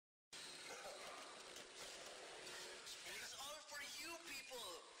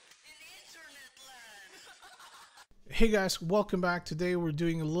Hey guys, welcome back. Today we're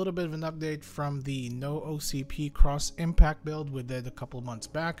doing a little bit of an update from the No OCP Cross Impact build we did a couple of months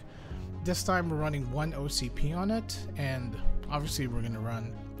back. This time we're running ONE OCP on it, and obviously we're going to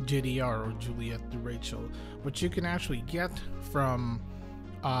run JDR or Juliette D Rachel, which you can actually get from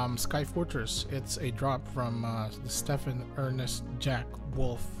Sky Fortress. It's a drop from the Stefan Ernest Jack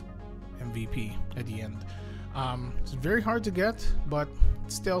Wolf MVP at the end. It's very hard to get, but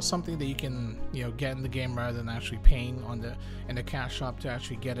still something that you can get in the game rather than actually paying in the cash shop to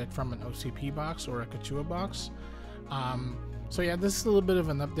actually get it from an OCP box or a Kachua box. So yeah, this is a little bit of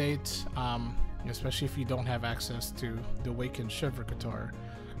an update, especially if you don't have access to the Awaken Shiver Guitar.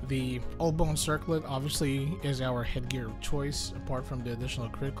 The old Bone Circlet obviously is our headgear of choice. Apart from the additional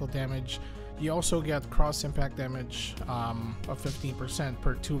critical damage, you also get cross impact damage of 15%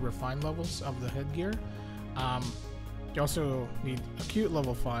 per 2 refined levels of the headgear. You also need acute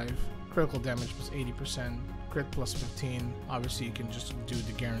level 5, critical damage plus 80%, crit plus 15. Obviously you can just do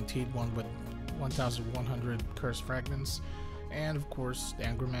the guaranteed one with 1100 curse fragments, and of course the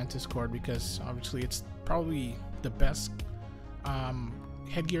Angry Mantis card, because obviously it's probably the best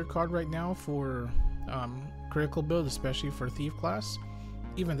headgear card right now for critical build, especially for thief class.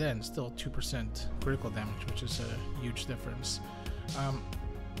 Even then, still 2% critical damage, which is a huge difference.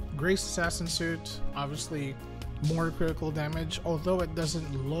 Grace Assassin Suit, obviously more critical damage, although it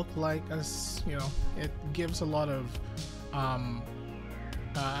doesn't look like as, it gives a lot of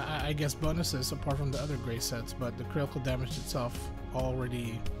I guess bonuses apart from the other Grace sets, but the critical damage itself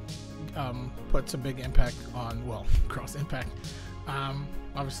already puts a big impact on, well, cross impact.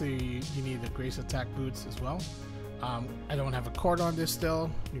 Obviously you need the Grace attack boots as well. I don't have a card on this still.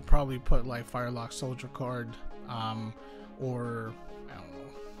 You probably put like Firelock Soldier card, or I don't know,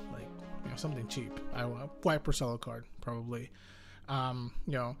 like something cheap. I want a White Porcello card probably.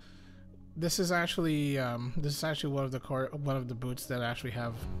 This is actually one of the boots that actually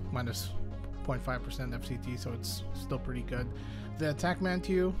have minus 0.5% FCT, so it's still pretty good. The Attack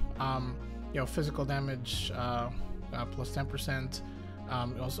Mantu, physical damage plus 10%.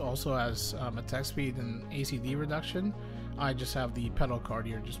 Also has attack speed and ACD reduction. I just have the pedal card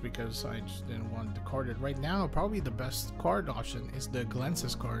here just because I just didn't want to card it. Right now, probably the best card option is the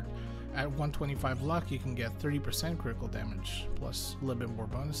Glensis card. At 125 luck, you can get 30% critical damage plus a little bit more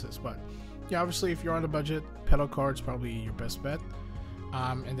bonuses. But yeah, obviously if you're on a budget, pedal card's probably your best bet.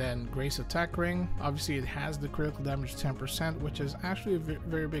 And then Grace Attack Ring, obviously it has the critical damage 10%, which is actually a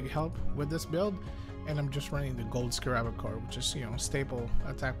very big help with this build. And I'm just running the Gold Scarab card, which is staple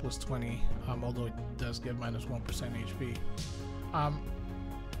attack plus 20, although it does give minus 1% HP.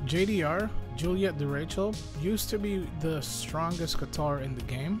 JDR, Juliette D Rachel, used to be the strongest guitar in the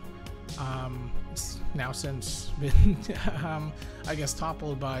game. It's now since been I guess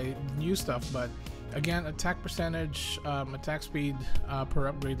toppled by new stuff, but again, attack percentage, attack speed per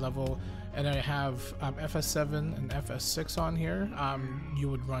upgrade level, and I have FS7 and FS6 on here. You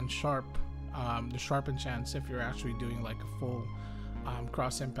would run Sharp, the Sharpen chance if you're actually doing like a full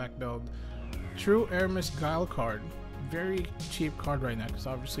cross impact build. True Aramis Guile card, very cheap card right now because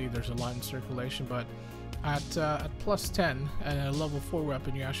obviously there's a lot in circulation, but at plus 10 and a level 4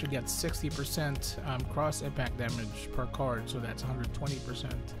 weapon, you actually get 60% cross impact damage per card, so that's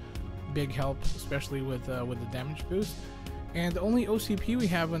 120%. Big help, especially with the damage boost. And the only OCP we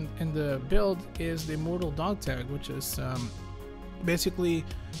have in the build is the Immortal Dog Tag, which is basically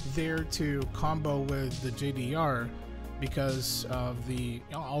there to combo with the JDR because of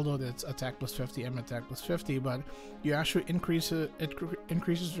although that's attack plus 50 and attack plus 50, but you actually increases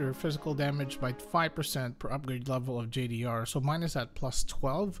your physical damage by 5% per upgrade level of JDR, so mine is at plus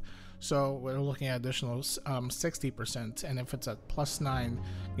 12, so we're looking at additional 60%, and if it's at plus 9,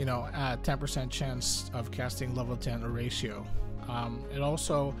 at 10% chance of casting level 10 Horatio. It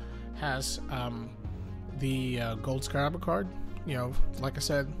also has the Gold Scarab card. Like I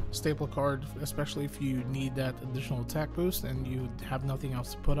said, staple card, especially if you need that additional attack boost and you have nothing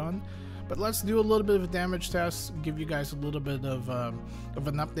else to put on. But let's do a little bit of a damage test, give you guys a little bit of an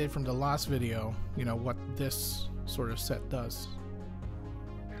update from the last video, what this sort of set does.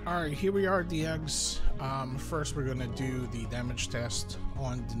 Alright, here we are at the eggs. First we're going to do the damage test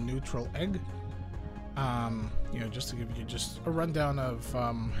on the neutral egg. Just to give you just a rundown of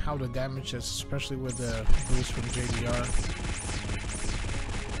how the damage is, especially with the boost from JDR.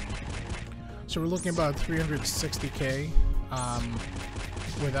 So we're looking about 360k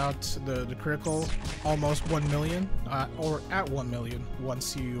without the critical, almost 1 million, or at 1 million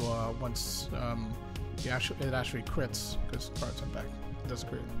once it actually crits, because cards are back. It does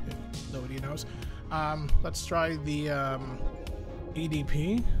crit if nobody knows. Let's try the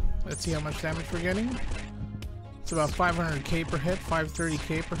EDP. Let's see how much damage we're getting. It's about 500k per hit,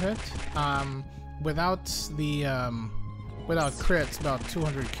 530k per hit. Without the without crit, it's about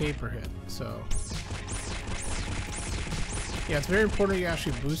 200k per hit. So yeah, it's very important you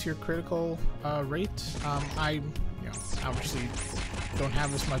actually boost your critical rate. I obviously don't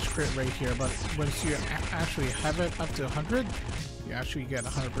have as much crit rate here, but once you actually have it up to 100, you actually get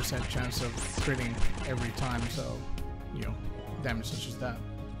 100% chance of critting every time. So damage such as that.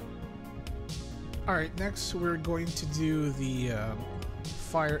 Alright, next we're going to do the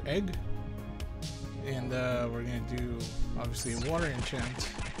fire egg, and we're going to do obviously water enchant.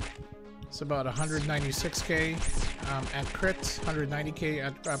 It's about 196k at crit, 190k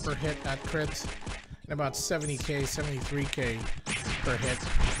at per hit at crit, and about 70k, 73k per hit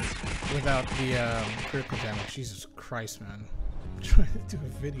without the critical damage. Jesus Christ, man. I'm trying to do a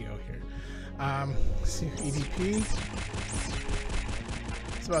video here. Let's see, EDP.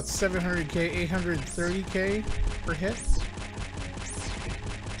 It's about 700k, 830k per hit.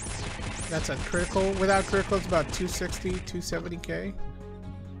 That's at critical. Without critical, it's about 260, 270k.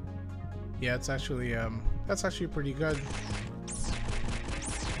 Yeah, it's actually that's actually pretty good.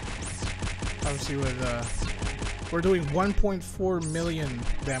 Obviously, with we're doing 1.4 million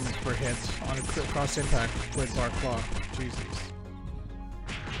damage per hit on a cross impact with Dark Claw. Jesus.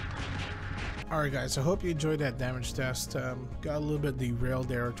 Alright guys, I hope you enjoyed that damage test. Got a little bit derailed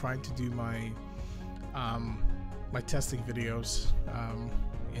there trying to do my my testing videos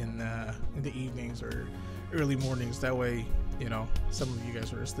in the evenings or early mornings. That way, some of you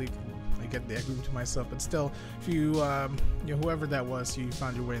guys are asleep and I get the room to myself. But still, if you whoever that was, you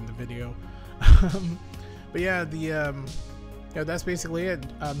found your way in the video. But yeah, that's basically it.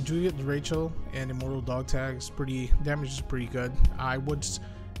 Juliette D Rachel and Immortal Dog Tag is damage is pretty good. I would,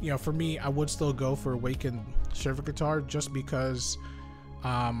 for me, I would still go for Awakened Shiver Guitar just because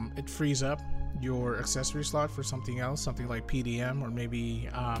it frees up your accessory slot for something else, something like PDM or maybe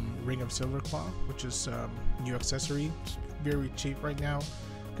Ring of Silverclaw, which is new accessory. It's very cheap right now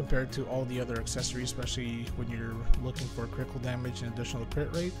compared to all the other accessories, especially when you're looking for critical damage and additional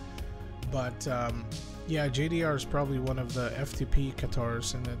crit rate. But yeah, JDR is probably one of the FTP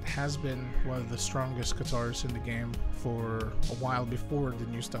guitars, and it has been one of the strongest guitars in the game for a while before the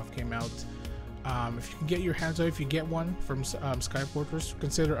new stuff came out. If you can get your hands on it, if you get one from Sky Fortress,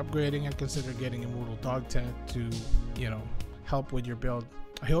 consider upgrading and consider getting Immortal Dog Tag to help with your build.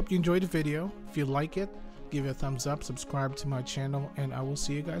 I hope you enjoyed the video. If you like it, give it a thumbs up, subscribe to my channel, and I will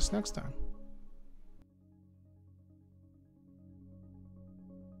see you guys next time.